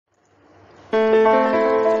Hello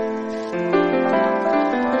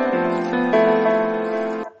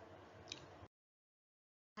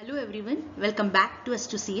everyone, welcome back to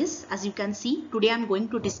S2CS. As you can see, today I am going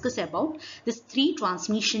to discuss about these 3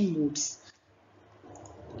 transmission modes.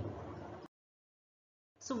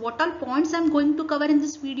 So what all points I am going to cover in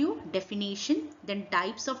this video? Definition, then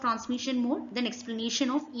types of transmission mode, then explanation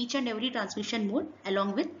of each and every transmission mode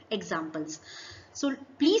along with examples. So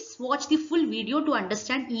please watch the full video to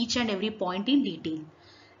understand each and every point in detail.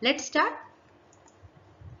 Let's start.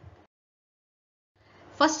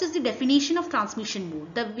 First is the definition of transmission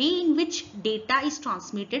mode. The way in which data is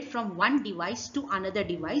transmitted from one device to another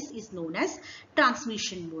device is known as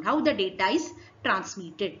transmission mode. How the data is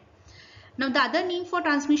transmitted. Now the other name for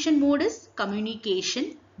transmission mode is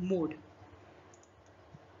communication mode.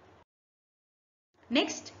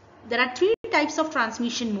 Next, there are 3 types of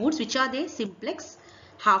transmission modes, which are they: simplex,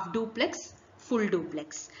 half duplex, full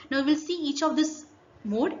duplex. Now we will see each of this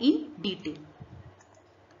mode in detail.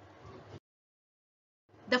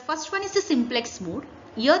 The first one is the simplex mode.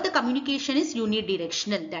 Here the communication is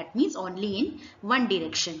unidirectional, that means only in one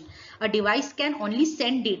direction. A device can only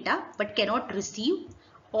send data but cannot receive,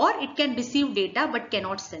 or it can receive data but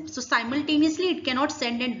cannot send. So simultaneously it cannot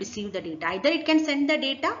send and receive the data. Either it can send the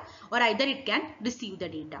data or either it can receive the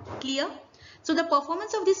data. Clear? So the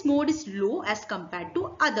performance of this mode is low as compared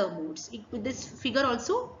to other modes. With this figure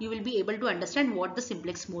also you will be able to understand what the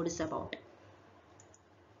simplex mode is about.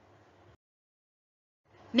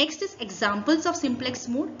 Next is examples of simplex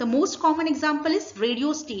mode. The most common example is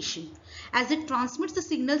radio station, as it transmits the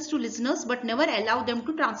signals to listeners but never allow them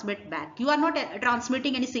to transmit back. You are not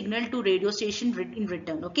transmitting any signal to radio station in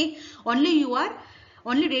return. Okay, only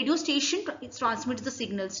radio station transmits the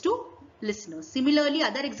signals to listeners. Similarly,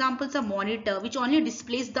 other examples are monitor, which only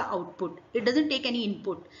displays the output. It doesn't take any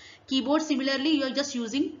input. Keyboard, similarly, you are just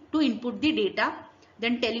using to input the data.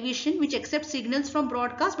 Then television, which accepts signals from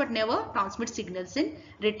broadcast but never transmits signals in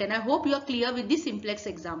return. I hope you are clear with the simplex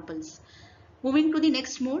examples. Moving to the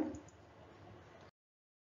next mode.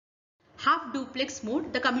 Half duplex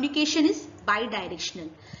mode. The communication is bidirectional.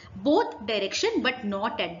 Both direction but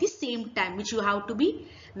not at the same time, which you have to be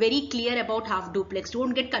very clear about half duplex.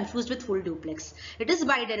 Don't get confused with full duplex. It is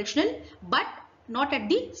bidirectional but not at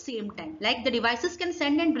the same time. Like the devices can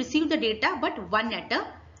send and receive the data but one at a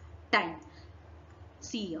time.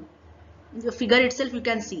 See here, in the figure itself you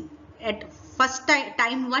can see at first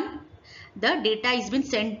time 1 the data is been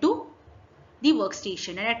sent to the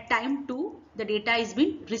workstation, and at time 2 the data is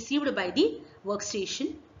been received by the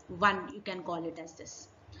workstation 1, you can call it as this.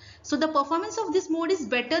 So the performance of this mode is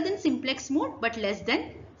better than simplex mode but less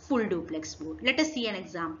than full duplex mode. Let us see an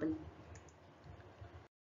example.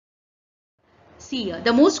 See here,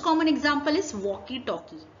 the most common example is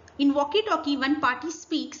walkie-talkie. In walkie-talkie, one party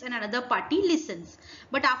speaks and another party listens.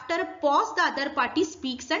 But after a pause, the other party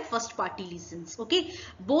speaks and first party listens. Okay,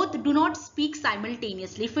 both do not speak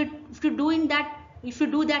simultaneously. If you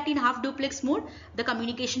do that in half duplex mode, the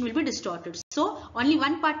communication will be distorted. So only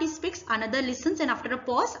one party speaks, another listens, and after a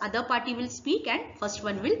pause, other party will speak and first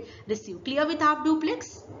one will receive. Clear with half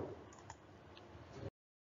duplex?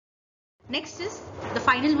 Next is the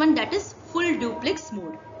final one, that is full duplex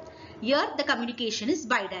mode. Here the communication is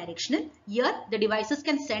bidirectional. Here the devices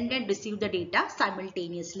can send and receive the data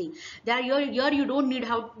simultaneously. Here you don't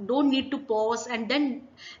need to pause and then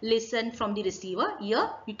listen from the receiver. Here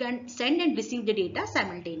you can send and receive the data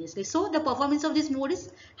simultaneously. So the performance of this mode is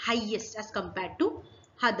highest as compared to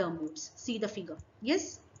other modes. See the figure.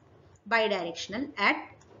 Yes, bidirectional at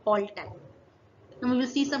all time. Now we will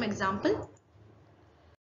see some example.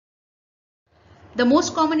 The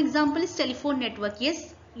most common example is telephone network.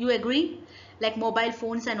 Yes, you agree, like mobile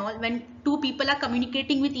phones and all. When two people are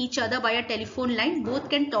communicating with each other by a telephone line, both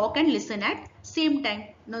can talk and listen at same time.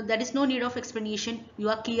 Now there is no need of explanation. You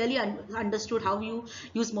are clearly understood how you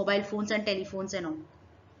use mobile phones and telephones and all.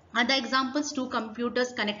 Other examples, two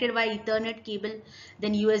computers connected via Ethernet cable,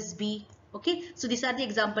 then USB. Okay, so these are the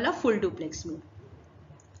example of full duplex mode.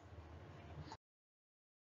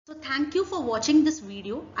 So thank you for watching this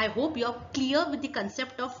video. I hope you are clear with the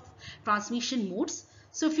concept of transmission modes.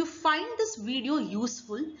 So if you find this video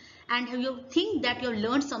useful and you think that you have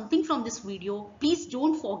learned something from this video, please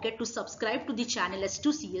don't forget to subscribe to the channel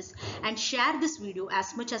S2CS and share this video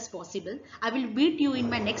as much as possible. I will meet you in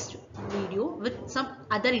my next video with some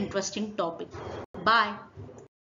other interesting topic. Bye.